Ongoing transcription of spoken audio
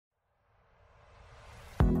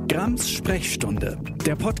Grams Sprechstunde,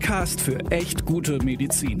 der Podcast für echt gute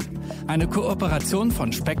Medizin. Eine Kooperation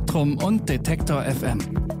von Spektrum und Detektor.fm.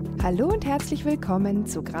 Hallo und herzlich willkommen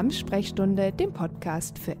zu Grams Sprechstunde, dem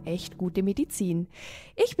Podcast für echt gute Medizin.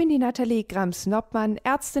 Ich bin die Nathalie Grams-Noppmann,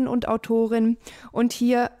 Ärztin und Autorin und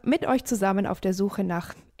hier mit euch zusammen auf der Suche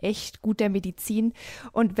nach echt guter Medizin.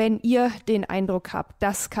 Und wenn ihr den Eindruck habt,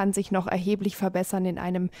 das kann sich noch erheblich verbessern in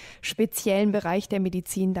einem speziellen Bereich der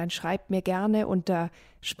Medizin, dann schreibt mir gerne unter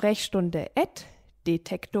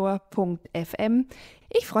sprechstunde@detektor.fm.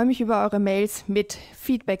 Ich freue mich über eure Mails mit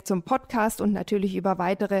Feedback zum Podcast und natürlich über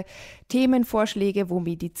weitere Themenvorschläge, wo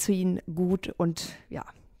Medizin gut und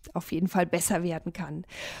auf jeden Fall besser werden kann.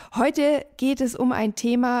 Heute geht es um ein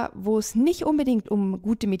Thema, wo es nicht unbedingt um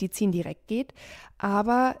gute Medizin direkt geht,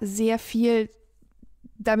 aber sehr viel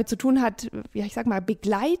damit zu tun hat,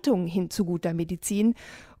 Begleitung hin zu guter Medizin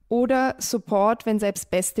oder Support, wenn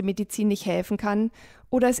selbst beste Medizin nicht helfen kann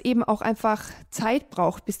oder es eben auch einfach Zeit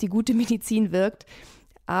braucht, bis die gute Medizin wirkt.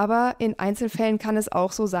 Aber in Einzelfällen kann es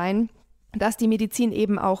auch so sein, dass die Medizin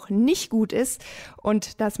eben auch nicht gut ist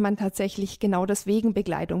und dass man tatsächlich genau deswegen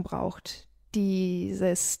Begleitung braucht.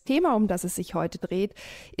 Dieses Thema, um das es sich heute dreht,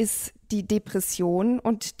 ist die Depression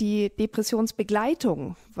und die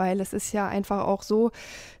Depressionsbegleitung, weil es ist ja einfach auch so,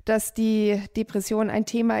 dass die Depression ein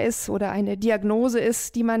Thema ist oder eine Diagnose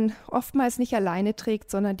ist, die man oftmals nicht alleine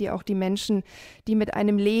trägt, sondern die auch die Menschen, die mit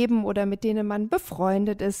einem leben oder mit denen man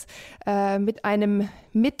befreundet ist, mit einem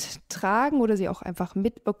mittragen oder sie auch einfach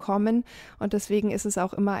mitbekommen. Und deswegen ist es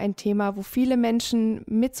auch immer ein Thema, wo viele Menschen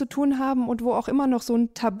mit zu tun haben und wo auch immer noch so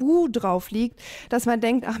ein Tabu drauf liegt, dass man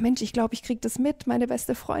denkt, ach Mensch, ich glaube, ich kriege das mit, meine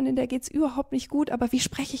beste Freundin, der geht's überhaupt nicht gut, aber wie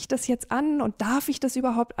spreche ich das jetzt an und darf ich das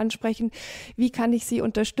überhaupt ansprechen? Wie kann ich sie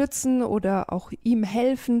unterstützen oder auch ihm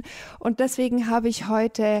helfen? Und deswegen habe ich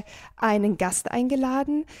heute einen Gast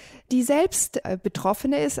eingeladen, die selbst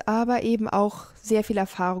Betroffene ist, aber eben auch sehr viel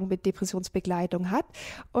Erfahrung mit Depressionsbegleitung hat.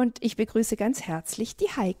 Und ich begrüße ganz herzlich die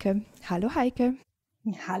Heike. Hallo Heike.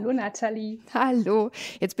 Hallo Nathalie. Hallo.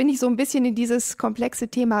 Jetzt bin ich so ein bisschen in dieses komplexe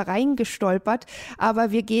Thema reingestolpert, aber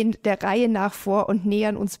wir gehen der Reihe nach vor und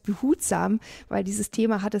nähern uns behutsam, weil dieses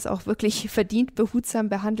Thema hat es auch wirklich verdient, behutsam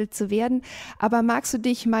behandelt zu werden. Aber magst du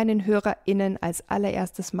dich meinen HörerInnen als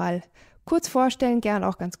allererstes mal kurz vorstellen, gern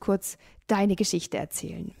auch ganz kurz deine Geschichte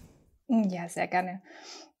erzählen? Ja, sehr gerne.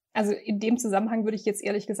 Also in dem Zusammenhang würde ich jetzt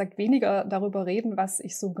ehrlich gesagt weniger darüber reden, was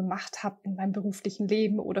ich so gemacht habe in meinem beruflichen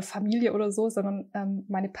Leben oder Familie oder so, sondern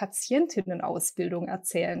meine Patientinnenausbildung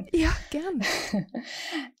erzählen. Ja, gern.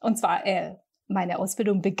 Und zwar, meine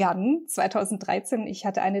Ausbildung begann 2013. Ich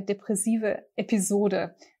hatte eine depressive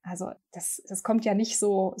Episode. Also das kommt ja nicht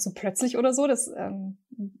so plötzlich oder so. Das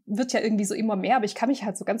wird ja irgendwie so immer mehr. Aber ich kann mich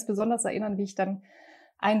halt so ganz besonders erinnern, wie ich dann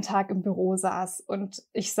einen Tag im Büro saß und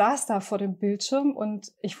ich saß da vor dem Bildschirm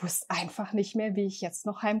und ich wusste einfach nicht mehr, wie ich jetzt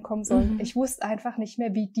noch heimkommen soll. Mhm. Ich wusste einfach nicht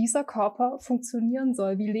mehr, wie dieser Körper funktionieren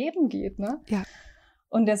soll, wie Leben geht, ne? Ja.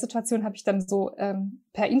 Und in der Situation habe ich dann so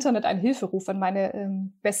per Internet einen Hilferuf an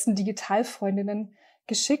meine besten Digitalfreundinnen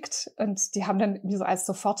geschickt und die haben dann wie so als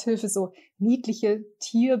Soforthilfe so niedliche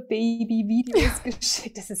Tier-Baby-Videos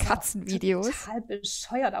geschickt. Das ist Katzenvideos. Total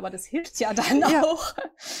bescheuert, aber das hilft ja dann auch.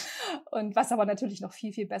 Und was aber natürlich noch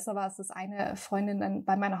viel, viel besser war, ist, dass eine Freundin dann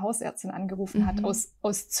bei meiner Hausärztin angerufen hat,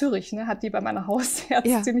 aus Zürich, ne, hat die bei meiner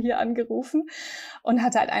Hausärztin hier angerufen und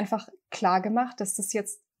hat halt einfach klar gemacht, dass das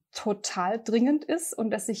jetzt total dringend ist und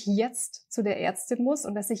dass ich jetzt zu der Ärztin muss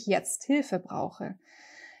und dass ich jetzt Hilfe brauche.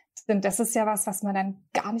 Denn das ist ja was man dann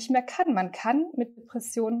gar nicht mehr kann. Man kann mit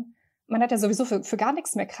Depressionen, man hat ja sowieso für gar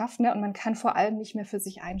nichts mehr Kraft, ne? Und man kann vor allem nicht mehr für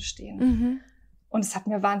sich einstehen. Mhm. Und es hat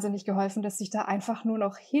mir wahnsinnig geholfen, dass ich da einfach nur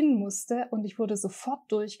noch hin musste und ich wurde sofort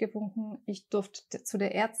durchgewunken. Ich durfte zu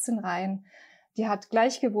der Ärztin rein. Die hat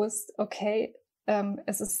gleich gewusst, okay,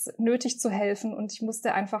 es ist nötig zu helfen und ich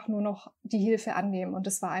musste einfach nur noch die Hilfe annehmen und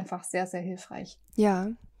das war einfach sehr, sehr hilfreich.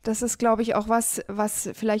 Ja. Das ist, glaube ich, auch was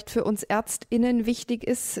vielleicht für uns ÄrztInnen wichtig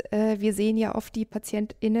ist. Wir sehen ja oft die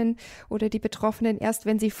PatientInnen oder die Betroffenen erst,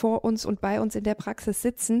 wenn sie vor uns und bei uns in der Praxis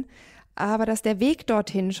sitzen. Aber dass der Weg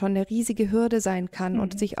dorthin schon eine riesige Hürde sein kann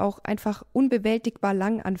und sich auch einfach unbewältigbar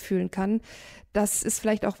lang anfühlen kann, das ist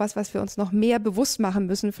vielleicht auch was wir uns noch mehr bewusst machen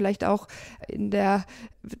müssen. Vielleicht auch in der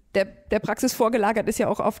Praxis vorgelagert ist ja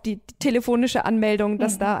auch auf die telefonische Anmeldung,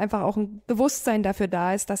 dass da einfach auch ein Bewusstsein dafür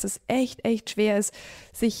da ist, dass es echt schwer ist,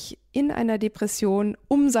 sich in einer Depression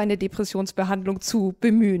um seine Depressionsbehandlung zu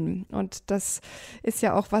bemühen. Und das ist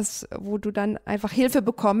ja auch was, wo du dann einfach Hilfe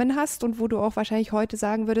bekommen hast und wo du auch wahrscheinlich heute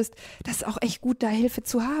sagen würdest, das ist auch echt gut, da Hilfe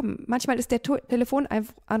zu haben. Manchmal ist der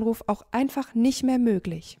Telefonanruf auch einfach nicht mehr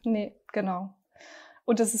möglich. Nee, genau.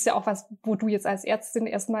 Und das ist ja auch was, wo du jetzt als Ärztin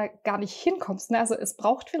erstmal gar nicht hinkommst. Ne? Also es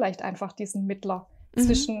braucht vielleicht einfach diesen Mittler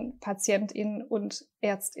zwischen PatientInnen und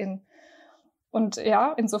ÄrztInnen. Und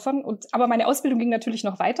ja, insofern, aber meine Ausbildung ging natürlich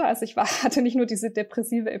noch weiter. Also ich hatte nicht nur diese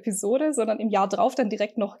depressive Episode, sondern im Jahr drauf dann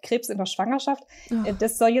direkt noch Krebs in der Schwangerschaft. Oh.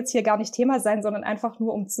 Das soll jetzt hier gar nicht Thema sein, sondern einfach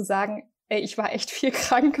nur, um zu sagen, ich war echt viel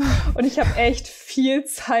krank und ich habe echt viel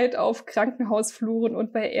Zeit auf Krankenhausfluren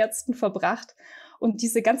und bei Ärzten verbracht. Und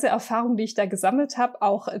diese ganze Erfahrung, die ich da gesammelt habe,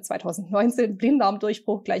 auch 2019,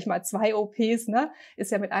 Blinddarmdurchbruch, gleich mal 2 OPs, ne,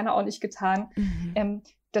 ist ja mit einer auch nicht getan.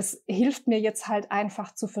 Das hilft mir jetzt halt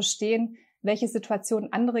einfach zu verstehen, welche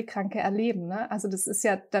Situationen andere Kranke erleben. Ne? Also das ist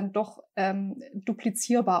ja dann doch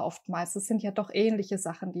duplizierbar oftmals. Das sind ja doch ähnliche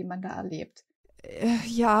Sachen, die man da erlebt.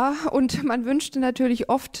 Ja, und man wünschte natürlich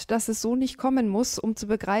oft, dass es so nicht kommen muss, um zu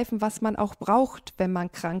begreifen, was man auch braucht, wenn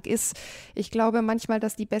man krank ist. Ich glaube manchmal,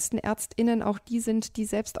 dass die besten ÄrztInnen auch die sind, die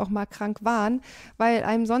selbst auch mal krank waren, weil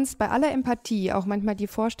einem sonst bei aller Empathie auch manchmal die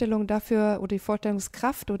Vorstellung dafür oder die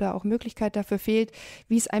Vorstellungskraft oder auch Möglichkeit dafür fehlt,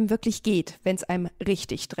 wie es einem wirklich geht, wenn es einem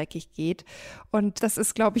richtig dreckig geht. Und das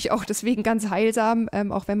ist, glaube ich, auch deswegen ganz heilsam,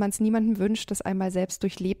 auch wenn man es niemandem wünscht, das einmal selbst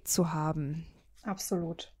durchlebt zu haben.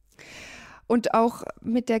 Absolut. Und auch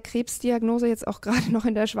mit der Krebsdiagnose jetzt auch gerade noch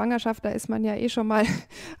in der Schwangerschaft, da ist man ja schon mal,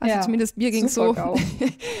 also zumindest mir ging es so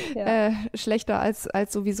schlechter als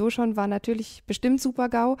sowieso schon, war natürlich bestimmt super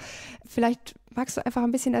GAU. Vielleicht magst du einfach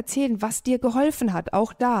ein bisschen erzählen, was dir geholfen hat,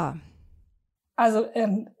 auch da. Also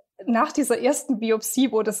nach dieser ersten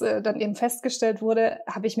Biopsie, wo das dann eben festgestellt wurde,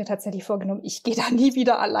 habe ich mir tatsächlich vorgenommen, ich gehe da nie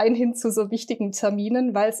wieder allein hin zu so wichtigen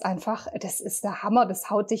Terminen, weil es einfach, das ist der Hammer,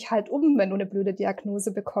 das haut dich halt um, wenn du eine blöde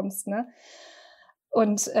Diagnose bekommst, ne?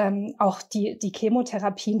 Und auch die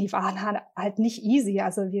Chemotherapien, die waren halt nicht easy.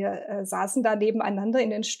 Also wir saßen da nebeneinander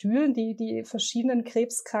in den Stühlen, die verschiedenen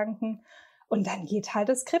Krebskranken. Und dann geht halt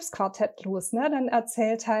das Krebsquartett los, ne? Dann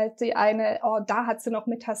erzählt halt die eine, oh, da hat sie noch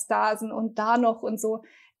Metastasen und da noch und so.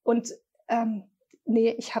 Und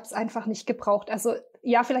nee, ich habe es einfach nicht gebraucht. Also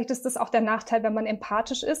ja, vielleicht ist das auch der Nachteil, wenn man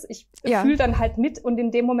empathisch ist. Ich fühle dann halt mit und in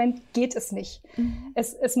dem Moment geht es nicht.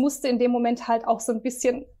 Es musste in dem Moment halt auch so ein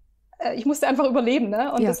bisschen, ich musste einfach überleben,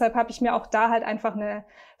 ne? Und deshalb habe ich mir auch da halt einfach eine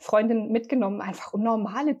Freundin mitgenommen, einfach um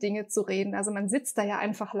normale Dinge zu reden. Also man sitzt da ja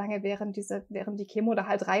einfach lange, während die Chemo da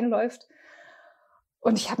halt reinläuft.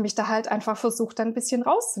 Und ich habe mich da halt einfach versucht, dann ein bisschen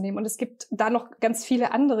rauszunehmen. Und es gibt da noch ganz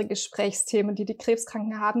viele andere Gesprächsthemen, die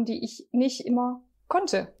Krebskranken haben, die ich nicht immer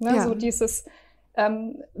konnte. Ne? Ja. So dieses,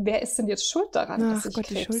 wer ist denn jetzt schuld daran, dass ich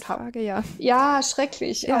Krebs habe? Ja,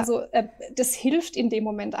 schrecklich. Ja. Also das hilft in dem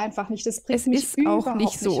Moment einfach nicht. Das bringt mich überhaupt auch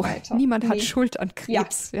nicht so weiter. Niemand hat Schuld an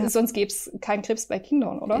Krebs. Ja. Sonst gäbe es keinen Krebs bei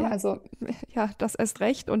Kindern, oder? Ja. Also das erst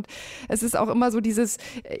recht. Und es ist auch immer so dieses,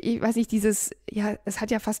 ich weiß nicht, es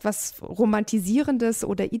hat ja fast was Romantisierendes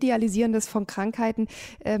oder Idealisierendes von Krankheiten.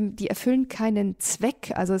 Die erfüllen keinen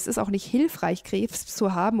Zweck. Also es ist auch nicht hilfreich, Krebs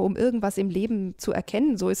zu haben, um irgendwas im Leben zu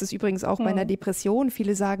erkennen. So ist es übrigens auch bei einer Depression.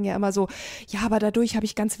 Viele sagen ja immer so, ja, aber dadurch habe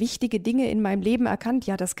ich ganz wichtige Dinge in meinem Leben erkannt.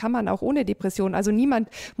 Ja, das kann man auch ohne Depression. Also niemand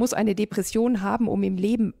muss eine Depression haben, um im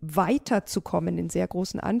Leben weiterzukommen, in sehr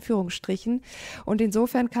großen Anführungsstrichen. Und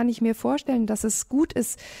insofern kann ich mir vorstellen, dass es gut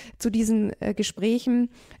ist, zu diesen Gesprächen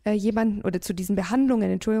zu diesen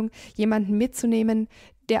Behandlungen, jemanden mitzunehmen,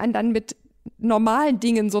 der einen dann mit normalen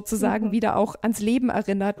Dingen sozusagen wieder auch ans Leben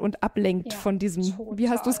erinnert und ablenkt von diesem, total. Wie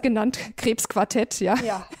hast du es genannt, Krebsquartett, ja?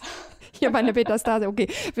 Ja. Hier meine Metastase, okay,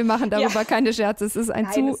 wir machen darüber keine Scherze, es ist ein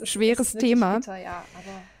schweres Thema. Bitter,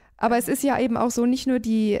 aber es ist ja eben auch so, nicht nur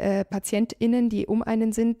die PatientInnen, die um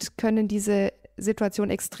einen sind, können diese Situation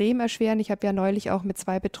extrem erschweren. Ich habe ja neulich auch mit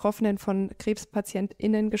 2 Betroffenen von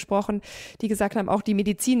KrebspatientInnen gesprochen, die gesagt haben, auch die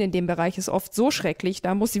Medizin in dem Bereich ist oft so schrecklich,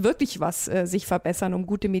 da muss sie wirklich was sich verbessern, um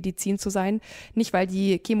gute Medizin zu sein. Nicht, weil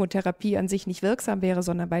die Chemotherapie an sich nicht wirksam wäre,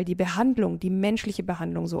 sondern weil die Behandlung, die menschliche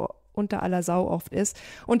Behandlung so unter aller Sau oft ist.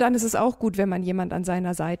 Und dann ist es auch gut, wenn man jemand an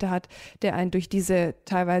seiner Seite hat, der einen durch diese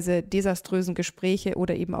teilweise desaströsen Gespräche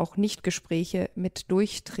oder eben auch Nicht-Gespräche mit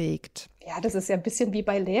durchträgt. Ja, das ist ja ein bisschen wie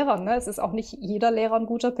bei Lehrern, ne? Es ist auch nicht jeder Lehrer ein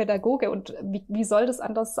guter Pädagoge. Und wie soll das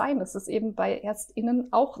anders sein? Dass es eben bei ÄrztInnen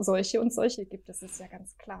auch solche und solche gibt. Das ist ja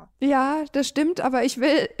ganz klar. Ja, das stimmt. Aber ich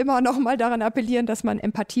will immer noch mal daran appellieren, dass man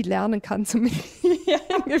Empathie lernen kann, zumindest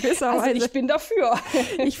in gewisser Weise. Also ich bin dafür.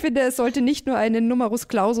 Ich finde, es sollte nicht nur einen Numerus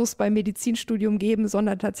Clausus beim Medizinstudium geben,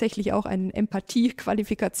 sondern tatsächlich auch einen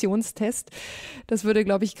Empathie-Qualifikationstest. Das würde,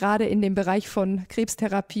 glaube ich, gerade in dem Bereich von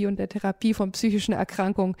Krebstherapie und der Therapie von psychischen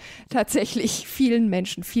Erkrankungen tatsächlich tatsächlich vielen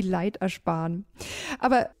Menschen viel Leid ersparen.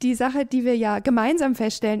 Aber die Sache, die wir ja gemeinsam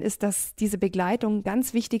feststellen, ist, dass diese Begleitung ein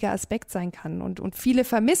ganz wichtiger Aspekt sein kann und viele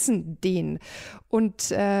vermissen den.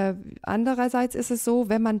 Und andererseits ist es so,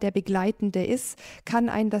 wenn man der Begleitende ist, kann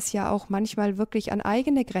einen das ja auch manchmal wirklich an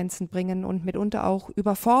eigene Grenzen bringen und mitunter auch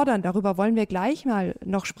überfordern. Darüber wollen wir gleich mal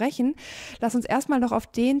noch sprechen. Lass uns erstmal noch auf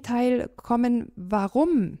den Teil kommen,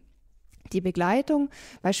 warum die Begleitung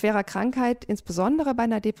bei schwerer Krankheit, insbesondere bei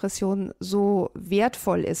einer Depression, so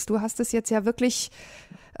wertvoll ist. Du hast es jetzt ja wirklich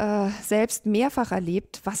selbst mehrfach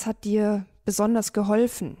erlebt. Was hat dir besonders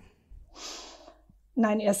geholfen?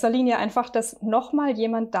 Nein, in erster Linie einfach, dass nochmal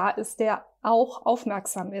jemand da ist, der auch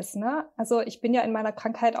aufmerksam ist, ne? Also ich bin ja in meiner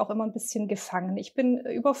Krankheit auch immer ein bisschen gefangen. Ich bin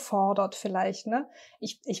überfordert vielleicht, ne?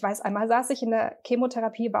 Ich weiß, einmal saß ich in der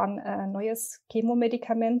Chemotherapie, war ein neues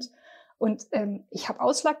Chemomedikament und ich habe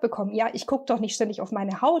Ausschlag bekommen. Ja, ich gucke doch nicht ständig auf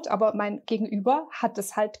meine Haut, aber mein Gegenüber hat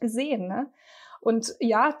es halt gesehen, ne? Und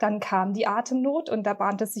ja, dann kam die Atemnot und da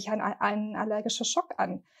bahnte sich ein allergischer Schock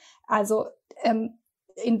an. Also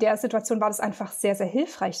in der Situation war das einfach sehr, sehr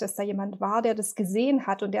hilfreich, dass da jemand war, der das gesehen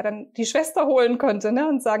hat und der dann die Schwester holen konnte, ne,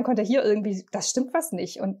 und sagen konnte, hier irgendwie, das stimmt was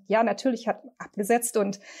nicht. Und ja, natürlich hat abgesetzt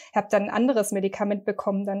und habe dann ein anderes Medikament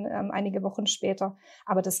bekommen, dann einige Wochen später.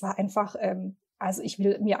 Aber das war einfach, also ich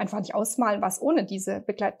will mir einfach nicht ausmalen, was ohne diese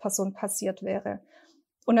Begleitperson passiert wäre.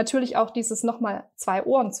 Und natürlich auch dieses nochmal 2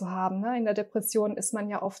 Ohren zu haben, ne. In der Depression ist man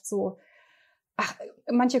ja oft so,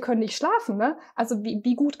 manche können nicht schlafen, ne? Also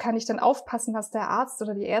wie gut kann ich denn aufpassen, was der Arzt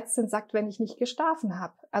oder die Ärztin sagt, wenn ich nicht geschlafen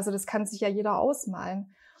habe? Also das kann sich ja jeder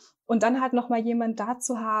ausmalen. Und dann halt nochmal jemand da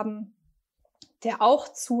zu haben, der auch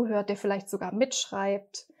zuhört, der vielleicht sogar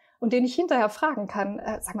mitschreibt und den ich hinterher fragen kann,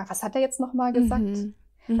 sag mal, was hat er jetzt nochmal gesagt?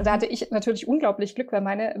 Also da hatte ich natürlich unglaublich Glück, weil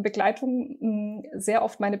meine Begleitung sehr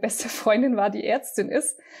oft meine beste Freundin war, die Ärztin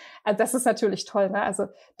ist. Also das ist natürlich toll, ne? Also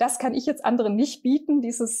das kann ich jetzt anderen nicht bieten,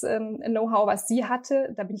 dieses Know-how, was sie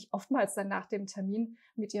hatte. Da bin ich oftmals dann nach dem Termin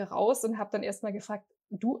mit ihr raus und habe dann erstmal gefragt,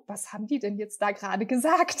 du, was haben die denn jetzt da gerade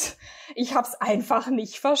gesagt? Ich habe es einfach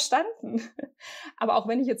nicht verstanden. Aber auch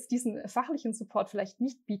wenn ich jetzt diesen fachlichen Support vielleicht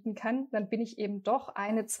nicht bieten kann, dann bin ich eben doch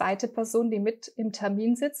eine zweite Person, die mit im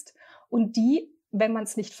Termin sitzt und die, wenn man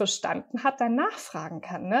es nicht verstanden hat, dann nachfragen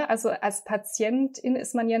kann, ne? Also als Patientin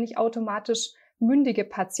ist man ja nicht automatisch mündige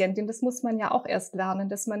Patientin. Das muss man ja auch erst lernen,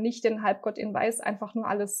 dass man nicht den Halbgott in Weiß einfach nur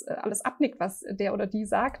alles abnickt, was der oder die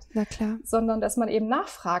sagt. Na klar. Sondern dass man eben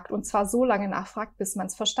nachfragt und zwar so lange nachfragt, bis man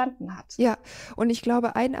es verstanden hat. Ja, und ich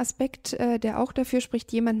glaube, ein Aspekt, der auch dafür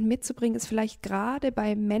spricht, jemanden mitzubringen, ist vielleicht gerade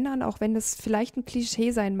bei Männern, auch wenn das vielleicht ein Klischee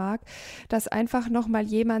sein mag, dass einfach nochmal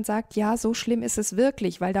jemand sagt, ja, so schlimm ist es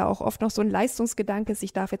wirklich, weil da auch oft noch so ein Leistungsgedanke ist,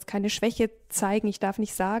 ich darf jetzt keine Schwäche zeigen, ich darf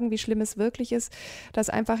nicht sagen, wie schlimm es wirklich ist, dass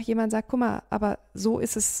einfach jemand sagt, guck mal, aber so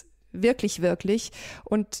ist es wirklich, wirklich.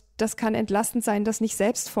 Und das kann entlastend sein, das nicht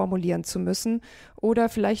selbst formulieren zu müssen oder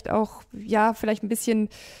vielleicht auch, ja, vielleicht ein bisschen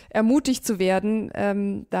ermutigt zu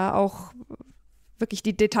werden, da auch wirklich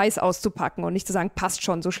die Details auszupacken und nicht zu sagen, passt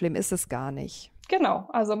schon, so schlimm ist es gar nicht. Genau,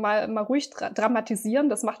 also mal ruhig dramatisieren,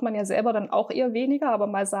 das macht man ja selber dann auch eher weniger, aber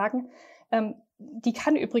mal sagen, die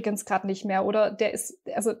kann übrigens gerade nicht mehr oder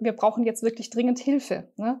also wir brauchen jetzt wirklich dringend Hilfe,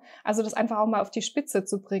 ne? Also das einfach auch mal auf die Spitze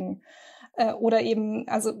zu bringen. Oder eben,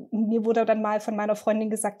 also mir wurde dann mal von meiner Freundin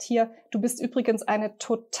gesagt, hier, du bist übrigens eine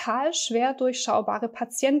total schwer durchschaubare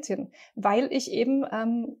Patientin, weil ich eben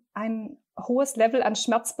ein hohes Level an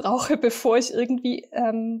Schmerz brauche, bevor ich irgendwie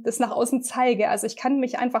das nach außen zeige. Also ich kann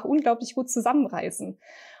mich einfach unglaublich gut zusammenreißen.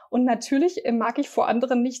 Und natürlich mag ich vor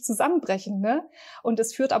anderen nicht zusammenbrechen, ne? Und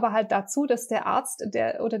es führt aber halt dazu, dass der Arzt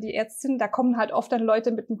oder die Ärztin, da kommen halt oft dann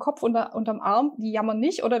Leute mit dem Kopf unterm Arm, die jammern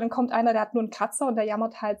nicht. Oder dann kommt einer, der hat nur einen Kratzer und der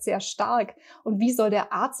jammert halt sehr stark. Und wie soll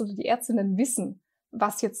der Arzt oder die Ärztin denn wissen,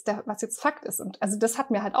 was jetzt Fakt ist? Und also das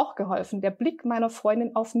hat mir halt auch geholfen. Der Blick meiner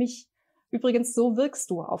Freundin auf mich. Übrigens, so wirkst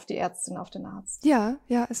du auf die Ärztin, auf den Arzt. Ja,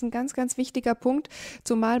 ist ein ganz, ganz wichtiger Punkt,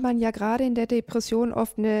 zumal man ja gerade in der Depression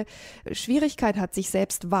oft eine Schwierigkeit hat, sich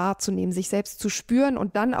selbst wahrzunehmen, sich selbst zu spüren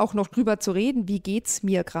und dann auch noch drüber zu reden, wie geht's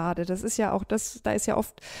mir gerade. Das ist ja auch da ist ja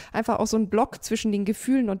oft einfach auch so ein Block zwischen den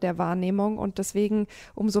Gefühlen und der Wahrnehmung und deswegen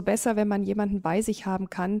umso besser, wenn man jemanden bei sich haben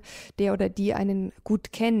kann, der oder die einen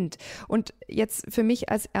gut kennt. Und jetzt für mich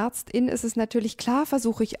als Ärztin ist es natürlich klar,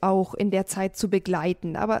 versuche ich auch in der Zeit zu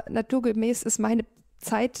begleiten, aber naturgemäß ist meine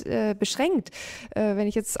Zeit beschränkt. Wenn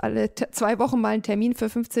ich jetzt alle 2 Wochen mal einen Termin für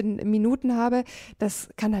 15 Minuten habe, das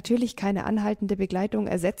kann natürlich keine anhaltende Begleitung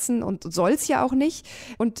ersetzen und soll es ja auch nicht.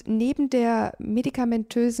 Und neben der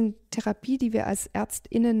medikamentösen Therapie, die wir als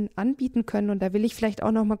ÄrztInnen anbieten können. Und da will ich vielleicht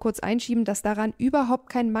auch noch mal kurz einschieben, dass daran überhaupt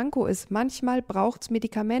kein Manko ist. Manchmal braucht es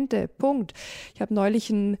Medikamente, Punkt. Ich habe neulich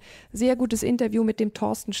ein sehr gutes Interview mit dem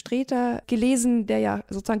Thorsten Sträter gelesen, der ja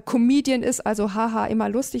sozusagen Comedian ist, also haha, immer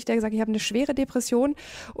lustig, der gesagt, ich habe eine schwere Depression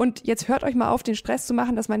und jetzt hört euch mal auf, den Stress zu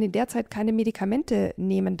machen, dass man in der Zeit keine Medikamente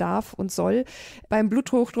nehmen darf und soll. Beim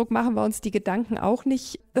Bluthochdruck machen wir uns die Gedanken auch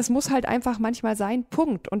nicht. Das muss halt einfach manchmal sein,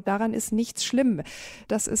 Punkt. Und daran ist nichts schlimm.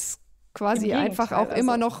 Das ist quasi einfach auch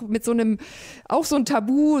immer noch mit so einem, auch so ein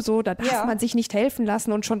Tabu, so, da darf man sich nicht helfen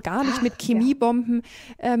lassen und schon gar nicht mit Chemiebomben.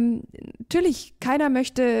 Natürlich, keiner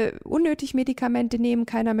möchte unnötig Medikamente nehmen,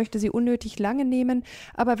 keiner möchte sie unnötig lange nehmen,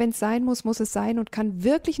 aber wenn es sein muss, muss es sein und kann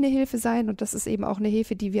wirklich eine Hilfe sein und das ist eben auch eine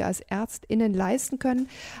Hilfe, die wir als ÄrztInnen leisten können.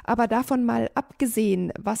 Aber davon mal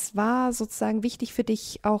abgesehen, was war sozusagen wichtig für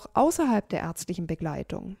dich auch außerhalb der ärztlichen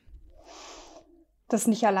Begleitung? Das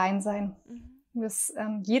nicht allein sein.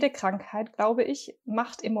 Jede Krankheit, glaube ich,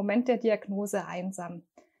 macht im Moment der Diagnose einsam.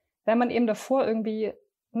 Wenn man eben davor irgendwie,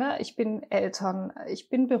 ich bin Eltern, ich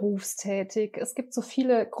bin berufstätig, es gibt so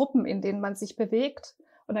viele Gruppen, in denen man sich bewegt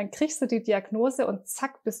und dann kriegst du die Diagnose und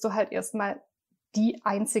zack, bist du halt erstmal die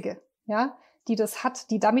Einzige, die das hat,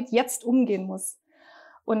 die damit jetzt umgehen muss.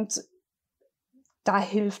 Und da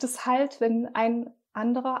hilft es halt, wenn eine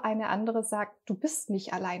andere sagt, du bist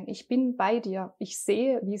nicht allein, ich bin bei dir, ich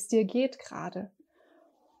sehe, wie es dir geht gerade.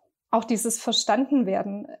 Auch dieses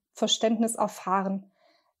Verstanden-werden, Verständnis erfahren.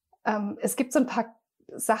 Es gibt so ein paar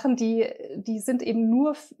Sachen, die sind eben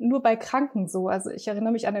nur bei Kranken so. Also ich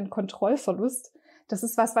erinnere mich an den Kontrollverlust. Das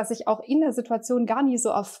ist was ich auch in der Situation gar nie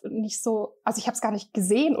so also ich habe es gar nicht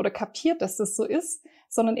gesehen oder kapiert, dass das so ist,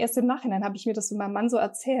 sondern erst im Nachhinein habe ich mir das von meinem Mann so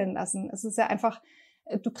erzählen lassen. Es ist ja einfach,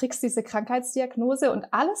 du kriegst diese Krankheitsdiagnose und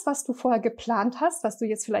alles, was du vorher geplant hast, was du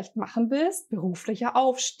jetzt vielleicht machen willst, beruflicher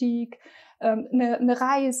Aufstieg, eine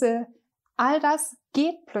Reise, all das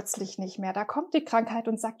geht plötzlich nicht mehr. Da kommt die Krankheit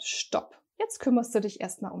und sagt, stopp, jetzt kümmerst du dich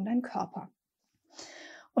erstmal um deinen Körper.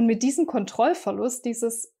 Und mit diesem Kontrollverlust,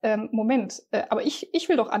 aber ich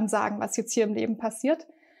will doch ansagen, was jetzt hier im Leben passiert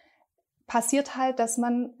halt, dass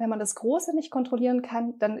man, wenn man das Große nicht kontrollieren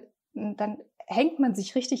kann, dann hängt man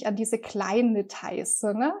sich richtig an diese kleinen Details.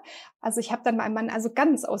 Ne? Also ich habe dann meinem Mann also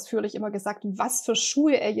ganz ausführlich immer gesagt, was für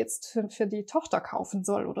Schuhe er jetzt für die Tochter kaufen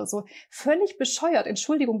soll oder so. Völlig bescheuert.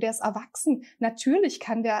 Entschuldigung, der ist erwachsen. Natürlich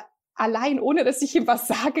kann der allein, ohne dass ich ihm was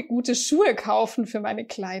sage, gute Schuhe kaufen für meine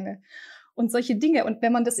Kleine. Und solche Dinge. Und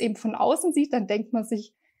wenn man das eben von außen sieht, dann denkt man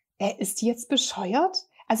sich, ist die jetzt bescheuert?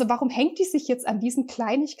 Also warum hängt die sich jetzt an diesen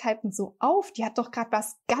Kleinigkeiten so auf? Die hat doch gerade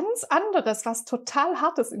was ganz anderes, was total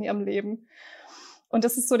Hartes in ihrem Leben. Und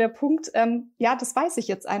das ist so der Punkt, das weiß ich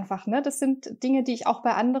jetzt einfach. Ne? Das sind Dinge, die ich auch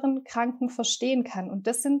bei anderen Kranken verstehen kann. Und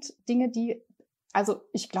das sind Dinge, die, also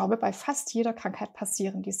ich glaube, bei fast jeder Krankheit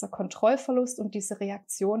passieren. Dieser Kontrollverlust und diese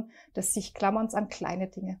Reaktion des sich Klammerns an kleine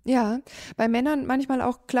Dinge. Ja, bei Männern manchmal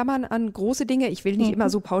auch Klammern an große Dinge. Ich will nicht immer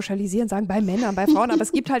so pauschalisieren, sagen bei Männern, bei Frauen, aber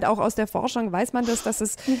es gibt halt auch aus der Forschung, weiß man das, dass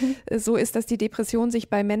es so ist, dass die Depression sich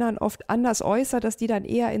bei Männern oft anders äußert, dass die dann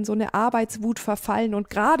eher in so eine Arbeitswut verfallen und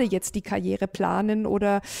gerade jetzt die Karriere planen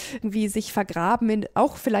oder irgendwie sich vergraben,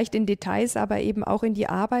 auch vielleicht in Details, aber eben auch in die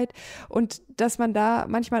Arbeit und dass man da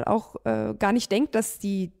manchmal auch gar nicht denkt, dass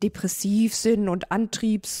die depressiv sind und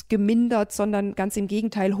antriebsgemindert, sondern ganz im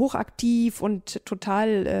Gegenteil hochaktiv und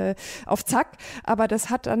total auf Zack. Aber das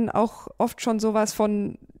hat dann auch oft schon sowas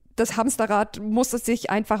von, das Hamsterrad muss es sich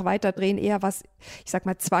einfach weiterdrehen, eher was, ich sag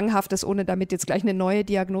mal, Zwanghaftes, ohne damit jetzt gleich eine neue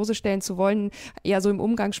Diagnose stellen zu wollen, eher so im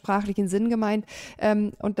umgangssprachlichen Sinn gemeint.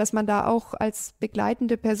 Und dass man da auch als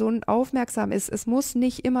begleitende Person aufmerksam ist. Es muss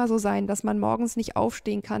nicht immer so sein, dass man morgens nicht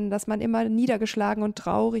aufstehen kann, dass man immer niedergeschlagen und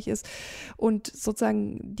traurig ist und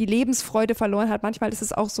sozusagen die Lebensfreude verloren hat. Manchmal ist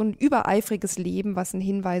es auch so ein übereifriges Leben, was ein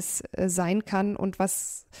Hinweis sein kann und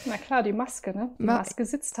was... Na klar, die Maske, ne? Die Maske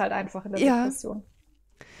sitzt halt einfach in der Depression.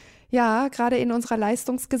 Ja, gerade in unserer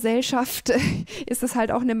Leistungsgesellschaft ist es halt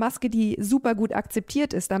auch eine Maske, die super gut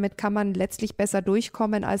akzeptiert ist. Damit kann man letztlich besser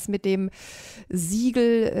durchkommen als mit dem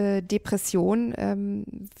Siegel Depression.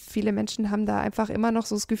 Viele Menschen haben da einfach immer noch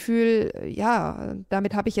so das Gefühl,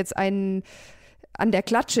 damit habe ich jetzt einen an der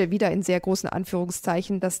Klatsche, wieder in sehr großen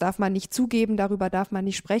Anführungszeichen. Das darf man nicht zugeben, darüber darf man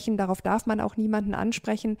nicht sprechen, darauf darf man auch niemanden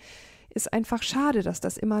ansprechen. Ist einfach schade, dass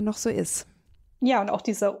das immer noch so ist. Ja, und auch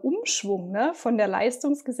dieser Umschwung, ne, von der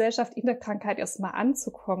Leistungsgesellschaft in der Krankheit erstmal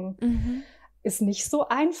anzukommen, ist nicht so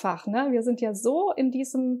einfach. Ne? Wir sind ja so in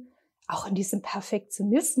diesem auch in diesem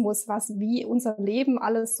Perfektionismus, wie unser Leben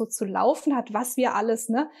alles so zu laufen hat, was wir alles,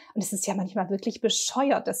 ne? Und es ist ja manchmal wirklich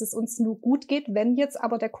bescheuert, dass es uns nur gut geht, wenn jetzt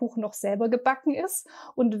aber der Kuchen noch selber gebacken ist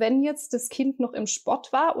und wenn jetzt das Kind noch im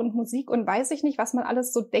Sport war und Musik und weiß ich nicht, was man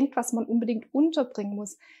alles so denkt, was man unbedingt unterbringen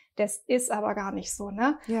muss. Das ist aber gar nicht so,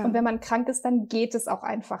 ne? Ja. Und wenn man krank ist, dann geht es auch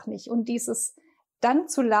einfach nicht. Und dieses dann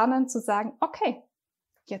zu lernen, zu sagen, okay,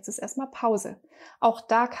 jetzt ist erstmal Pause. Auch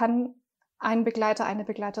da kann ein Begleiter, eine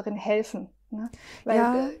Begleiterin helfen. Ne? Weil,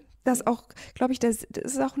 ja, das auch, glaube ich, das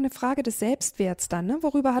ist auch eine Frage des Selbstwerts dann. Ne?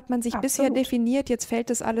 Worüber hat man sich bisher definiert? Jetzt fällt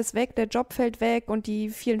das alles weg, der Job fällt weg und die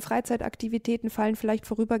vielen Freizeitaktivitäten fallen vielleicht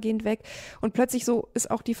vorübergehend weg. Und plötzlich so ist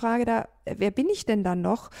auch die Frage da, wer bin ich denn dann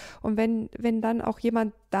noch? Und wenn dann auch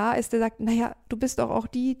jemand da ist, der sagt, naja, du bist doch auch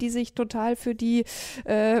die sich total für die,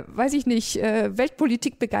 weiß ich nicht,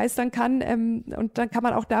 Weltpolitik begeistern kann. Und dann kann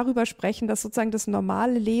man auch darüber sprechen, dass sozusagen das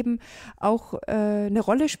normale Leben auch eine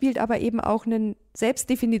Rolle spielt, aber eben auch einen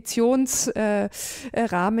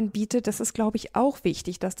Selbstdefinitionsrahmen bietet. Das ist, glaube ich, auch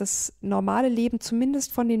wichtig, dass das normale Leben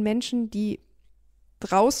zumindest von den Menschen, die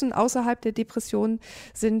draußen außerhalb der Depression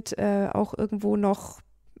sind, auch irgendwo noch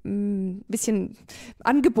ein bisschen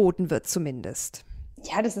angeboten wird zumindest.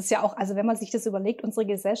 Ja, das ist ja auch, also wenn man sich das überlegt, unsere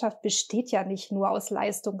Gesellschaft besteht ja nicht nur aus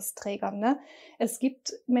Leistungsträgern, ne? Es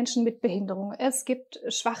gibt Menschen mit Behinderung, es gibt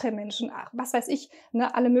schwache Menschen, was weiß ich,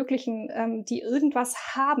 ne? Alle möglichen, die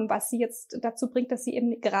irgendwas haben, was sie jetzt dazu bringt, dass sie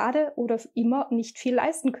eben gerade oder immer nicht viel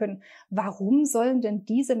leisten können. Warum sollen denn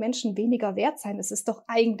diese Menschen weniger wert sein? Es ist doch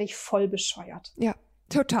eigentlich voll bescheuert. Ja.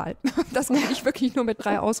 Total. Das kann ich wirklich nur mit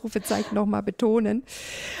 3 Ausrufezeichen nochmal betonen.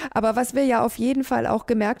 Aber was wir ja auf jeden Fall auch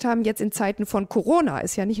gemerkt haben, jetzt in Zeiten von Corona,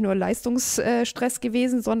 ist ja nicht nur Leistungsstress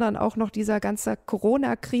gewesen, sondern auch noch dieser ganze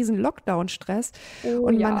Corona-Krisen-Lockdown-Stress.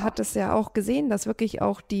 Und man hat es ja auch gesehen, dass wirklich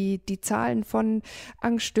auch die Zahlen von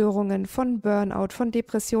Angststörungen, von Burnout, von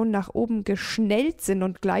Depressionen nach oben geschnellt sind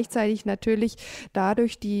und gleichzeitig natürlich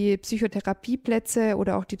dadurch die Psychotherapieplätze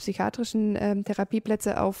oder auch die psychiatrischen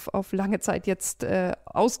Therapieplätze auf lange Zeit jetzt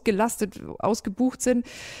ausgelastet, ausgebucht sind.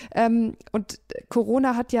 Und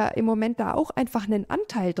Corona hat ja im Moment da auch einfach einen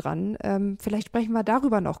Anteil dran. Vielleicht sprechen wir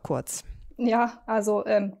darüber noch kurz. Ja, also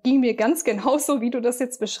ging mir ganz genauso, wie du das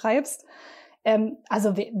jetzt beschreibst.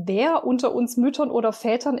 Also wer unter uns Müttern oder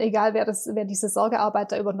Vätern, egal wer diese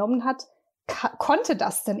Sorgearbeit da übernommen hat, konnte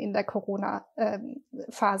das denn in der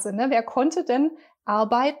Corona-Phase? Ne? Wer konnte denn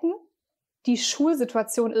arbeiten, die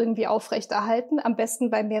Schulsituation irgendwie aufrechterhalten, am besten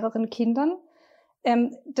bei mehreren Kindern?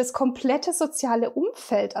 Das komplette soziale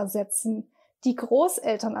Umfeld ersetzen, die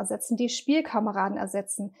Großeltern ersetzen, die Spielkameraden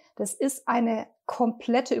ersetzen. Das ist eine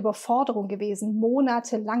komplette Überforderung gewesen,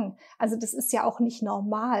 monatelang. Also das ist ja auch nicht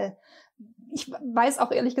normal. Ich weiß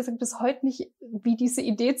auch ehrlich gesagt bis heute nicht, wie diese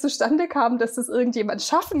Idee zustande kam, dass das irgendjemand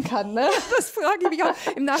schaffen kann. Ne? Das frage ich mich auch.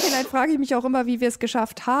 Im Nachhinein frage ich mich auch immer, wie wir es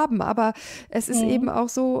geschafft haben. Aber es ist eben auch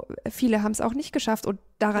so, viele haben es auch nicht geschafft. Und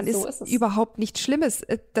daran so ist überhaupt nichts Schlimmes.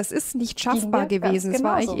 Das ist nicht schaffbar gewesen. Es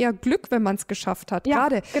war eigentlich eher Glück, wenn man es geschafft hat. Ja,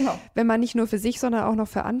 gerade wenn man nicht nur für sich, sondern auch noch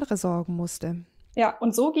für andere sorgen musste. Ja,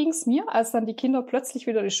 und so ging es mir, als dann die Kinder plötzlich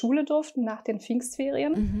wieder in die Schule durften nach den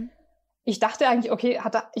Pfingstferien. Mhm. Ich dachte eigentlich, okay,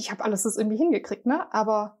 ich habe alles das irgendwie hingekriegt, ne?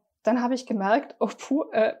 Aber dann habe ich gemerkt,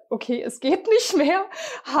 okay, es geht nicht mehr.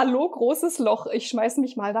 Hallo, großes Loch, ich schmeiß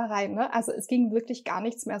mich mal da rein, ne? Also es ging wirklich gar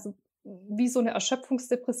nichts mehr, so wie so eine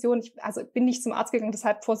Erschöpfungsdepression. Ich bin nicht zum Arzt gegangen,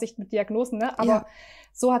 deshalb Vorsicht mit Diagnosen, ne? Aber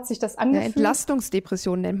so hat sich das angefühlt.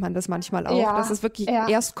 Entlastungsdepression nennt man das manchmal auch, dass es wirklich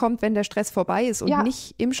erst kommt, wenn der Stress vorbei ist und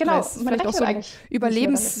nicht im Stress. Genau. Vielleicht auch so ein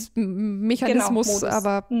Überlebensmechanismus,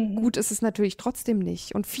 aber gut ist es natürlich trotzdem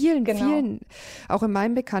nicht. Und vielen, auch in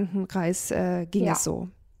meinem Bekanntenkreis ging es so.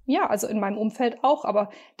 Ja, also in meinem Umfeld auch, aber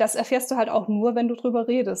das erfährst du halt auch nur, wenn du drüber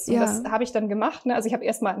redest. Und das habe ich dann gemacht. Ne? Also ich habe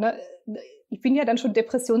erstmal, ich bin ja dann schon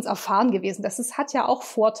depressionserfahren gewesen. Das hat ja auch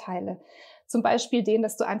Vorteile. Zum Beispiel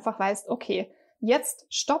dass du einfach weißt, okay, jetzt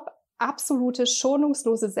stopp, absolute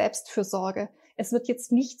schonungslose Selbstfürsorge. Es wird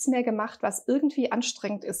jetzt nichts mehr gemacht, was irgendwie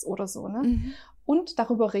anstrengend ist oder so. Ne? Mhm. Und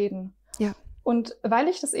darüber reden. Ja. Und weil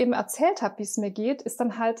ich das eben erzählt habe, wie es mir geht, ist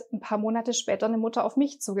dann halt ein paar Monate später eine Mutter auf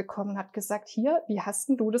mich zugekommen und hat gesagt, hier, wie hast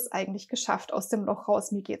denn du das eigentlich geschafft aus dem Loch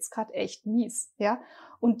raus? Mir geht's gerade echt mies, ja.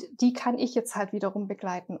 Und die kann ich jetzt halt wiederum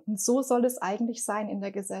begleiten. Und so soll es eigentlich sein in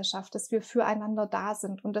der Gesellschaft, dass wir füreinander da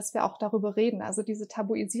sind und dass wir auch darüber reden. Also diese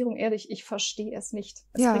Tabuisierung, ehrlich, ich verstehe es nicht.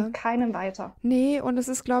 Es bringt keinem weiter. Nee, und es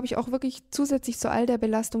ist, glaube ich, auch wirklich zusätzlich zu all der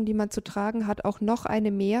Belastung, die man zu tragen hat, auch noch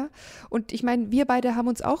eine mehr. Und ich meine, wir beide haben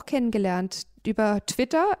uns auch kennengelernt über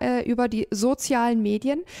Twitter, über die sozialen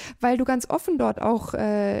Medien, weil du ganz offen dort auch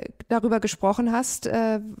darüber gesprochen hast,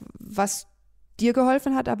 was dir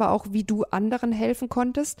geholfen hat, aber auch wie du anderen helfen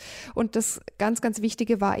konntest. Und das ganz, ganz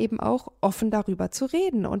Wichtige war eben auch, offen darüber zu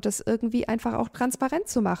reden und das irgendwie einfach auch transparent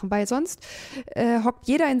zu machen, weil sonst hockt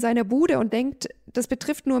jeder in seiner Bude und denkt, das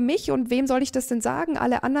betrifft nur mich und wem soll ich das denn sagen?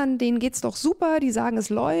 Alle anderen, denen geht's doch super, die sagen, es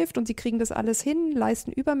läuft und sie kriegen das alles hin,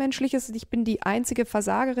 leisten Übermenschliches. Ich bin die einzige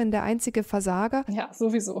Versagerin, der einzige Versager. Ja,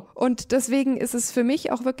 sowieso. Und deswegen ist es für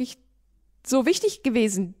mich auch wirklich so wichtig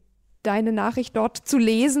gewesen, deine Nachricht dort zu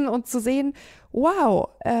lesen und zu sehen, wow,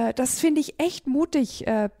 das finde ich echt mutig,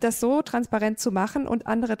 das so transparent zu machen und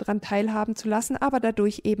andere daran teilhaben zu lassen, aber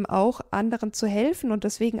dadurch eben auch anderen zu helfen und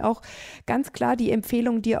deswegen auch ganz klar die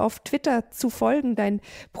Empfehlung, dir auf Twitter zu folgen. Dein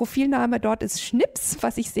Profilname dort ist Schnips,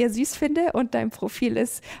 was ich sehr süß finde und dein Profil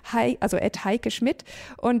ist @Heike Schmidt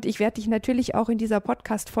und ich werde dich natürlich auch in dieser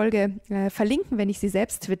Podcast-Folge verlinken, wenn ich sie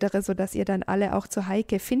selbst twittere, sodass ihr dann alle auch zu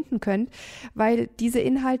Heike finden könnt, weil diese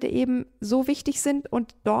Inhalte eben so wichtig sind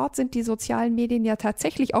und dort sind die sozialen Medien ja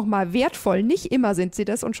tatsächlich auch mal wertvoll. Nicht immer sind sie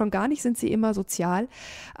das und schon gar nicht sind sie immer sozial.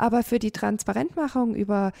 Aber für die Transparentmachung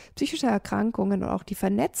über psychische Erkrankungen und auch die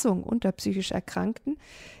Vernetzung unter psychisch Erkrankten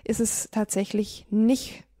ist es tatsächlich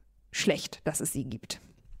nicht schlecht, dass es sie gibt.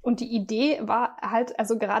 Und die Idee war halt,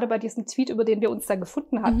 also gerade bei diesem Tweet, über den wir uns da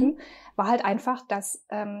gefunden hatten, war halt einfach, dass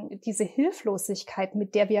diese Hilflosigkeit,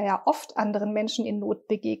 mit der wir ja oft anderen Menschen in Not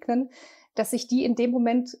begegnen, dass ich die in dem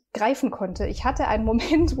Moment greifen konnte. Ich hatte einen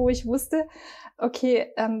Moment, wo ich wusste,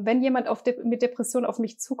 okay, wenn jemand mit Depression auf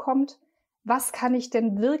mich zukommt, was kann ich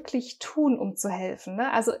denn wirklich tun, um zu helfen? Ne?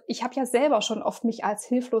 Also ich habe ja selber schon oft mich als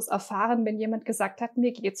hilflos erfahren, wenn jemand gesagt hat,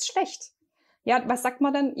 mir geht's schlecht. Ja, was sagt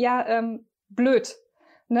man dann? Ja, blöd.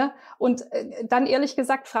 Ne? Und dann ehrlich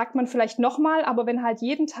gesagt fragt man vielleicht nochmal, aber wenn halt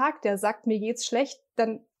jeden Tag der sagt, mir geht's schlecht,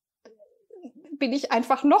 dann bin ich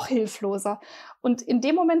einfach noch hilfloser. Und in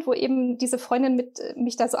dem Moment, wo eben diese Freundin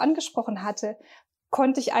mich da so angesprochen hatte,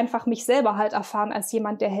 konnte ich einfach mich selber halt erfahren als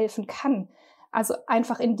jemand, der helfen kann. Also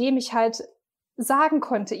einfach indem ich halt sagen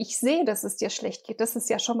konnte, ich sehe, dass es dir schlecht geht. Das ist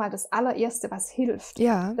ja schon mal das allererste, was hilft.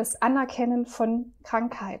 Ja. Das Anerkennen von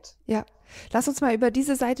Krankheit. Ja. Lass uns mal über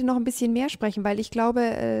diese Seite noch ein bisschen mehr sprechen, weil ich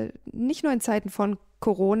glaube, nicht nur in Zeiten von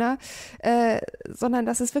Corona, sondern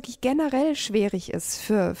dass es wirklich generell schwierig ist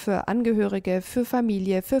für Angehörige, für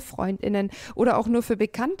Familie, für Freundinnen oder auch nur für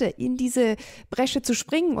Bekannte, in diese Bresche zu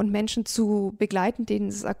springen und Menschen zu begleiten, denen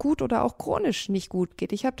es akut oder auch chronisch nicht gut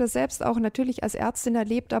geht. Ich habe das selbst auch natürlich als Ärztin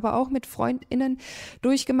erlebt, aber auch mit Freundinnen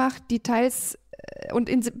durchgemacht, die teils und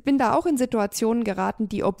bin da auch in Situationen geraten,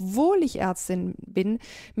 die, obwohl ich Ärztin bin,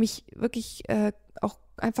 mich wirklich auch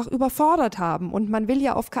einfach überfordert haben. Und man will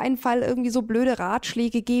ja auf keinen Fall irgendwie so blöde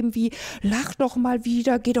Ratschläge geben wie, lach doch mal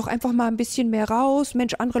wieder, geh doch einfach mal ein bisschen mehr raus,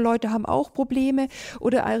 Mensch, andere Leute haben auch Probleme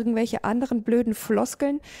oder irgendwelche anderen blöden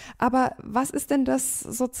Floskeln. Aber was ist denn das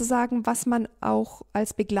sozusagen, was man auch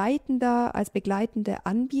als Begleitende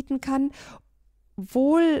anbieten kann?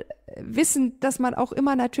 Wohl wissend, dass man auch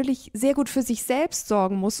immer natürlich sehr gut für sich selbst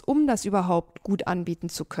sorgen muss, um das überhaupt gut anbieten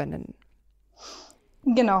zu können.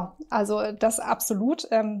 Genau, also das absolut.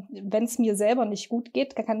 Wenn es mir selber nicht gut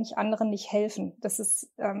geht, dann kann ich anderen nicht helfen. Das ist,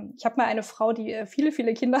 ich habe mal eine Frau, die viele,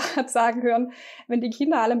 viele Kinder hat, sagen hören, wenn die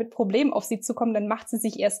Kinder alle mit Problemen auf sie zukommen, dann macht sie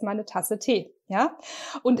sich erstmal eine Tasse Tee. Ja,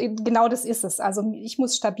 und genau das ist es. Also ich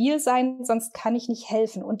muss stabil sein, sonst kann ich nicht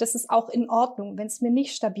helfen. Und das ist auch in Ordnung, wenn es mir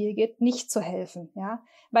nicht stabil geht, nicht zu helfen. Ja,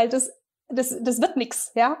 weil das wird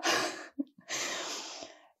nichts. Ja.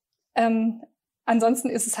 Ansonsten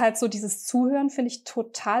ist es halt so, dieses Zuhören finde ich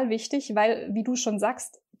total wichtig, weil, wie du schon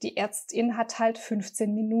sagst, die Ärztin hat halt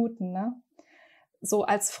 15 Minuten, ne? So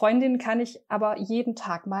als Freundin kann ich aber jeden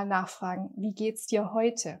Tag mal nachfragen, wie geht's dir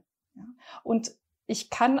heute? Ja? Und ich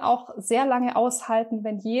kann auch sehr lange aushalten,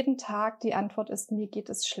 wenn jeden Tag die Antwort ist, mir geht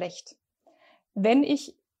es schlecht. Wenn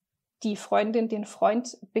ich die Freundin, den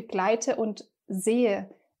Freund begleite und sehe,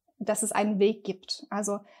 dass es einen Weg gibt.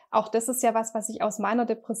 Also auch das ist ja was ich aus meiner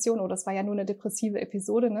Depression, oder es war ja nur eine depressive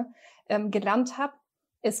Episode, ne, gelernt habe.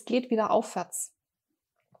 Es geht wieder aufwärts.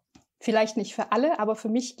 Vielleicht nicht für alle, aber für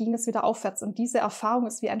mich ging es wieder aufwärts. Und diese Erfahrung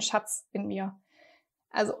ist wie ein Schatz in mir.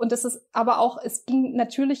 Also, und das ist aber auch, es ging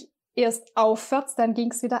natürlich erst aufwärts, dann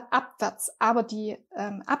ging es wieder abwärts. Aber die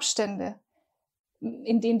Abstände,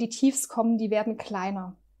 in denen die Tiefs kommen, die werden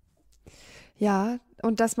kleiner. Ja,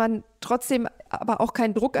 und dass man trotzdem aber auch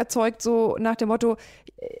keinen Druck erzeugt, so nach dem Motto,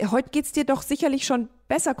 heute geht's dir doch sicherlich schon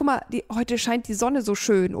besser. Guck mal, heute scheint die Sonne so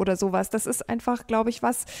schön oder sowas. Das ist einfach, glaube ich,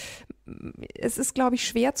 es ist, glaube ich,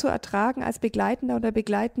 schwer zu ertragen als Begleitender oder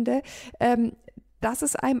Begleitende, dass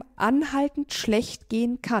es einem anhaltend schlecht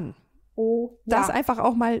gehen kann. das einfach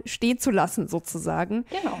auch mal stehen zu lassen sozusagen,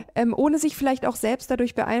 ohne sich vielleicht auch selbst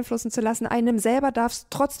dadurch beeinflussen zu lassen. Einem selber darf es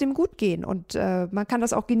trotzdem gut gehen und man kann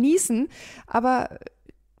das auch genießen, aber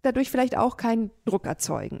dadurch vielleicht auch keinen Druck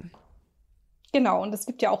erzeugen. Genau, und es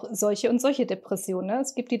gibt ja auch solche und solche Depressionen. Ne?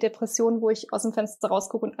 Es gibt die Depression, wo ich aus dem Fenster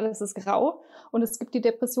rausgucke und alles ist grau. Und es gibt die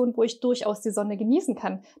Depression, wo ich durchaus die Sonne genießen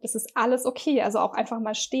kann. Das ist alles okay. Also auch einfach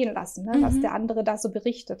mal stehen lassen, ne? Was der andere da so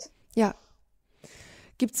berichtet. Ja.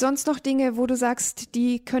 Gibt es sonst noch Dinge, wo du sagst,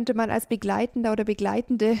 die könnte man als Begleitender oder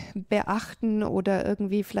Begleitende beachten oder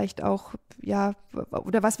irgendwie vielleicht auch,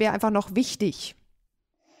 oder was wäre einfach noch wichtig?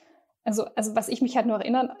 Also was ich mich halt nur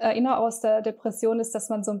erinnere aus der Depression ist, dass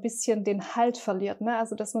man so ein bisschen den Halt verliert, ne?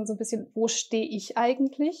 Also dass man so ein bisschen, wo stehe ich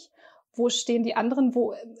eigentlich? Wo stehen die anderen?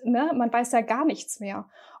 Ne? Man weiß ja gar nichts mehr.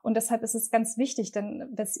 Und deshalb ist es ganz wichtig, denn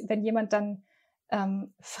wenn jemand dann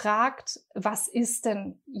fragt, was ist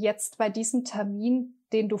denn jetzt bei diesem Termin,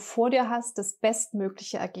 den du vor dir hast, das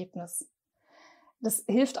bestmögliche Ergebnis? Das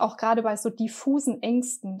hilft auch gerade bei so diffusen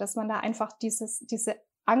Ängsten, dass man da einfach diese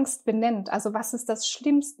Angst benennt, also was ist das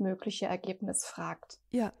schlimmstmögliche Ergebnis, fragt.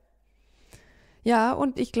 Ja,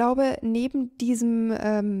 und ich glaube, neben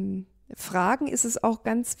diesem Fragen ist es auch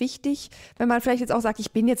ganz wichtig, wenn man vielleicht jetzt auch sagt,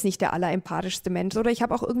 ich bin jetzt nicht der allerempathischste Mensch oder ich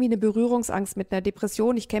habe auch irgendwie eine Berührungsangst mit einer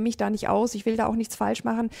Depression, ich kenne mich da nicht aus, ich will da auch nichts falsch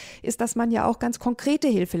machen, ist, dass man ja auch ganz konkrete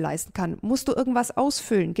Hilfe leisten kann. Musst du irgendwas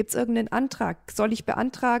ausfüllen? Gibt es irgendeinen Antrag? Soll ich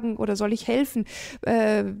beantragen oder soll ich helfen,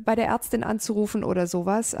 bei der Ärztin anzurufen oder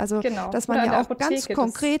sowas? Also, dass man ja auch ganz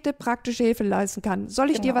konkrete, praktische Hilfe leisten kann.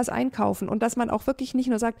 Soll ich dir was einkaufen? Und dass man auch wirklich nicht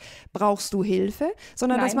nur sagt, brauchst du Hilfe,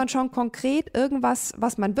 sondern dass man schon konkret irgendwas,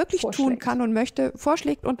 was man wirklich tun kann und möchte,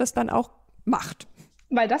 vorschlägt und das dann auch macht.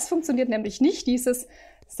 Weil das funktioniert nämlich nicht, dieses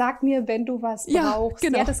sag mir, wenn du was brauchst.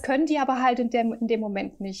 Genau. Ja, das können die aber halt in dem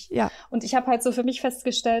Moment nicht. Ja. Und ich habe halt so für mich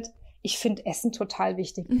festgestellt, ich finde Essen total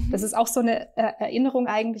wichtig. Das ist auch so eine Erinnerung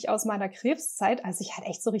eigentlich aus meiner Krebszeit, als ich halt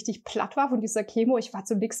echt so richtig platt war von dieser Chemo. Ich war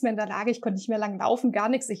zu nichts mehr in der Lage, ich konnte nicht mehr lang laufen, gar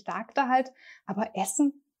nichts. Ich lag da halt. Aber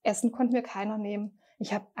Essen konnte mir keiner nehmen.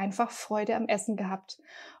 Ich habe einfach Freude am Essen gehabt.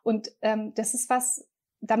 Und das ist was,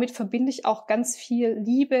 damit verbinde ich auch ganz viel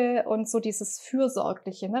Liebe und so dieses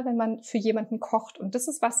Fürsorgliche, ne, wenn man für jemanden kocht. Und das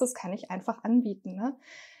ist was, das kann ich einfach anbieten, ne?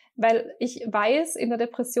 Weil ich weiß, in der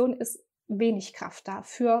Depression ist wenig Kraft da,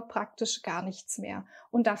 für praktisch gar nichts mehr.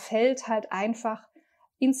 Und da fällt halt einfach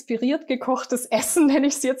inspiriert gekochtes Essen, nenne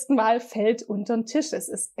ich es jetzt mal, fällt unter den Tisch. Es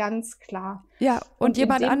ist ganz klar. Ja, und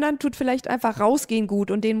jemand anderen tut vielleicht einfach rausgehen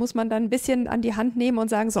gut und den muss man dann ein bisschen an die Hand nehmen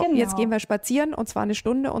und sagen, so, jetzt gehen wir spazieren und zwar 1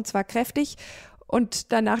 Stunde und zwar kräftig.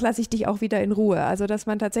 Und danach lasse ich dich auch wieder in Ruhe. Also, dass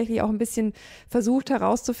man tatsächlich auch ein bisschen versucht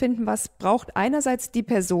herauszufinden, was braucht einerseits die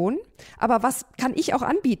Person, aber was kann ich auch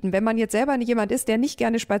anbieten? Wenn man jetzt selber jemand ist, der nicht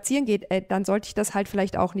gerne spazieren geht, dann sollte ich das halt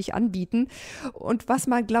vielleicht auch nicht anbieten. Und was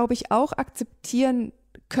man, glaube ich, auch akzeptieren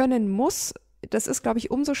können muss, das ist, glaube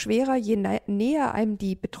ich, umso schwerer, je näher einem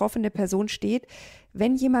die betroffene Person steht.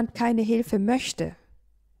 Wenn jemand keine Hilfe möchte,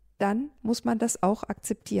 dann muss man das auch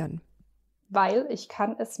akzeptieren. Weil ich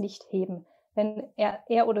kann es nicht heben. Wenn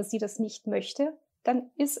er oder sie das nicht möchte, dann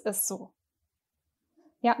ist es so.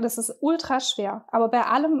 Ja, das ist ultra schwer. Aber bei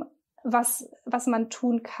allem, was man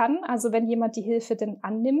tun kann, also wenn jemand die Hilfe denn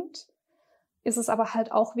annimmt, ist es aber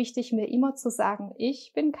halt auch wichtig, mir immer zu sagen,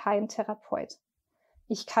 ich bin kein Therapeut.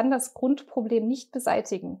 Ich kann das Grundproblem nicht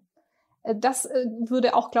beseitigen. Das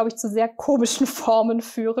würde auch, glaube ich, zu sehr komischen Formen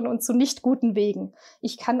führen und zu nicht guten Wegen.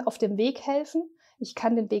 Ich kann auf dem Weg helfen. Ich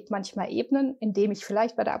kann den Weg manchmal ebnen, indem ich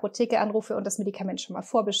vielleicht bei der Apotheke anrufe und das Medikament schon mal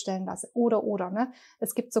vorbestellen lasse. Oder, ne?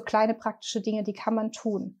 Es gibt so kleine praktische Dinge, die kann man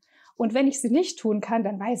tun. Und wenn ich sie nicht tun kann,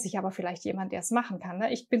 dann weiß ich aber vielleicht jemand, der es machen kann.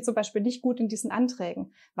 Ne? Ich bin zum Beispiel nicht gut in diesen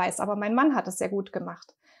Anträgen, weiß aber, mein Mann hat es sehr gut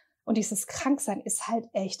gemacht. Und dieses Kranksein ist halt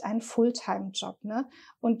echt ein Fulltime-Job, ne?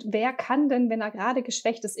 Und wer kann denn, wenn er gerade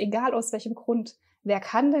geschwächt ist, egal aus welchem Grund, wer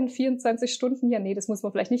kann denn 24 Stunden, ja nee, das muss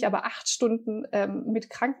man vielleicht nicht, aber 8 Stunden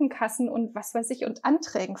mit Krankenkassen und was weiß ich und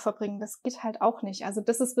Anträgen verbringen? Das geht halt auch nicht. Also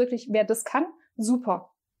das ist wirklich, wer das kann,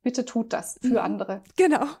 super. Bitte tut das für andere.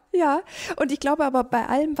 Genau, ja. Und ich glaube aber bei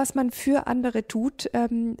allem, was man für andere tut,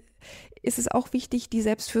 ist es auch wichtig, die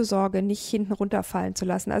Selbstfürsorge nicht hinten runterfallen zu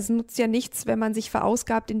lassen. Also es nutzt ja nichts, wenn man sich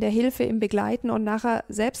verausgabt in der Hilfe, im Begleiten und nachher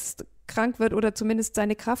selbst krank wird oder zumindest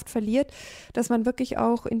seine Kraft verliert, dass man wirklich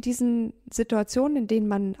auch in diesen Situationen, in denen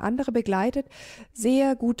man andere begleitet,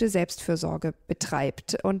 sehr gute Selbstfürsorge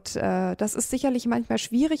betreibt. Und das ist sicherlich manchmal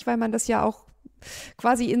schwierig, weil man das ja auch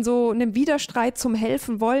quasi in so einem Widerstreit zum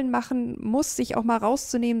Helfen wollen machen muss, sich auch mal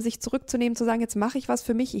rauszunehmen, sich zurückzunehmen, zu sagen, jetzt mache ich was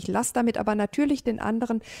für mich, ich lasse damit aber natürlich den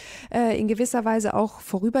anderen in gewisser Weise auch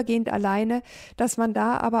vorübergehend alleine, dass man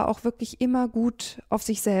da aber auch wirklich immer gut auf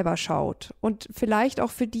sich selber schaut. Und vielleicht auch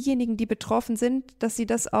für diejenigen, die betroffen sind, dass sie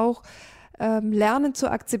das auch lernen zu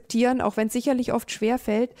akzeptieren, auch wenn es sicherlich oft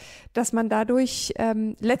schwerfällt, dass man dadurch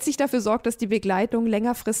letztlich dafür sorgt, dass die Begleitung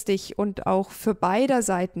längerfristig und auch für beide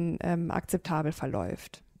Seiten akzeptabel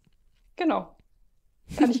verläuft. Genau.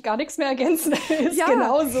 Kann ich gar nichts mehr ergänzen. Ist ja.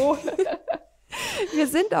 Genau so. Wir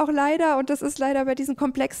sind auch leider, und das ist leider bei diesen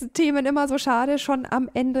komplexen Themen immer so schade, schon am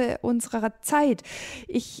Ende unserer Zeit.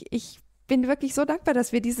 Ich bin wirklich so dankbar,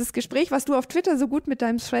 dass wir dieses Gespräch, was du auf Twitter so gut mit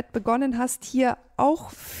deinem Thread begonnen hast, hier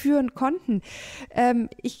auch führen konnten.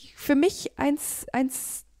 Für mich eins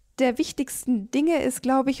der wichtigsten Dinge ist,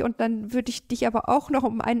 glaube ich, und dann würde ich dich aber auch noch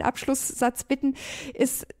um einen Abschlusssatz bitten,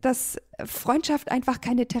 ist, dass Freundschaft einfach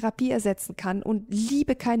keine Therapie ersetzen kann und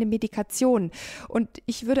Liebe keine Medikation. Und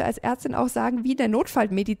ich würde als Ärztin auch sagen, wie der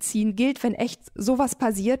Notfallmedizin gilt, wenn echt sowas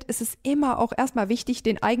passiert, ist es immer auch erstmal wichtig,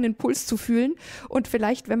 den eigenen Puls zu fühlen und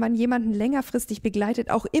vielleicht, wenn man jemanden längerfristig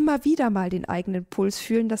begleitet, auch immer wieder mal den eigenen Puls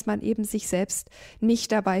fühlen, dass man eben sich selbst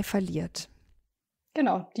nicht dabei verliert.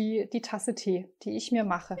 Genau, die Tasse Tee, die ich mir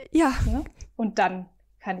mache. Ja. Ne? Und dann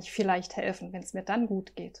kann ich vielleicht helfen, wenn es mir dann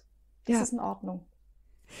gut geht. Das ist in Ordnung.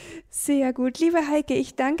 Sehr gut. Liebe Heike,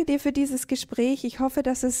 ich danke dir für dieses Gespräch. Ich hoffe,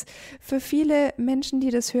 dass es für viele Menschen, die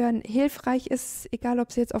das hören, hilfreich ist, egal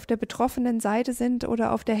ob sie jetzt auf der betroffenen Seite sind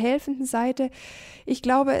oder auf der helfenden Seite. Ich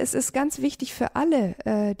glaube, es ist ganz wichtig für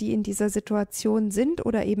alle, die in dieser Situation sind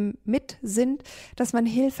oder eben mit sind, dass man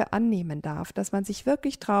Hilfe annehmen darf, dass man sich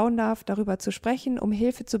wirklich trauen darf, darüber zu sprechen, um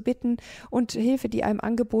Hilfe zu bitten und Hilfe, die einem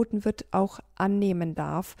angeboten wird, auch annehmen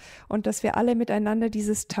darf. Und dass wir alle miteinander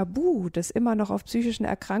dieses Tabu, das immer noch auf psychischen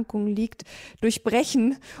Erkrankungen liegt,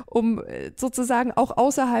 durchbrechen, um sozusagen auch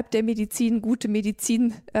außerhalb der Medizin gute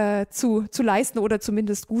Medizin zu leisten oder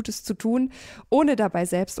zumindest Gutes zu tun, ohne dabei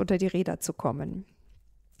selbst unter die Räder zu kommen.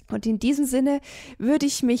 Und in diesem Sinne würde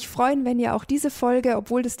ich mich freuen, wenn ihr auch diese Folge,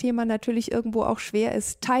 obwohl das Thema natürlich irgendwo auch schwer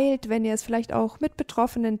ist, teilt, wenn ihr es vielleicht auch mit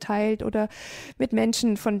Betroffenen teilt oder mit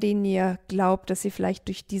Menschen, von denen ihr glaubt, dass sie vielleicht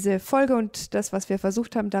durch diese Folge und das, was wir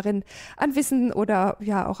versucht haben, darin an Wissen oder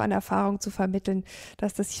ja auch an Erfahrung zu vermitteln,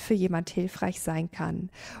 dass das für jemand hilfreich sein kann.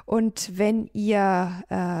 Und wenn ihr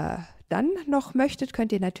dann noch möchtet,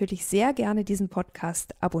 könnt ihr natürlich sehr gerne diesen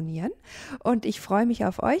Podcast abonnieren. Und ich freue mich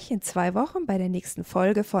auf euch in 2 Wochen bei der nächsten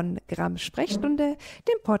Folge von Grams Sprechstunde,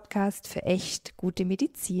 dem Podcast für echt gute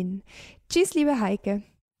Medizin. Tschüss, liebe Heike.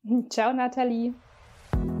 Ciao, Nathalie.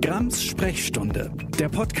 Grams Sprechstunde, der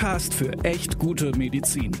Podcast für echt gute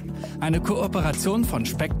Medizin. Eine Kooperation von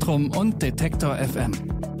Spektrum und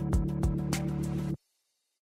Detektor.fm.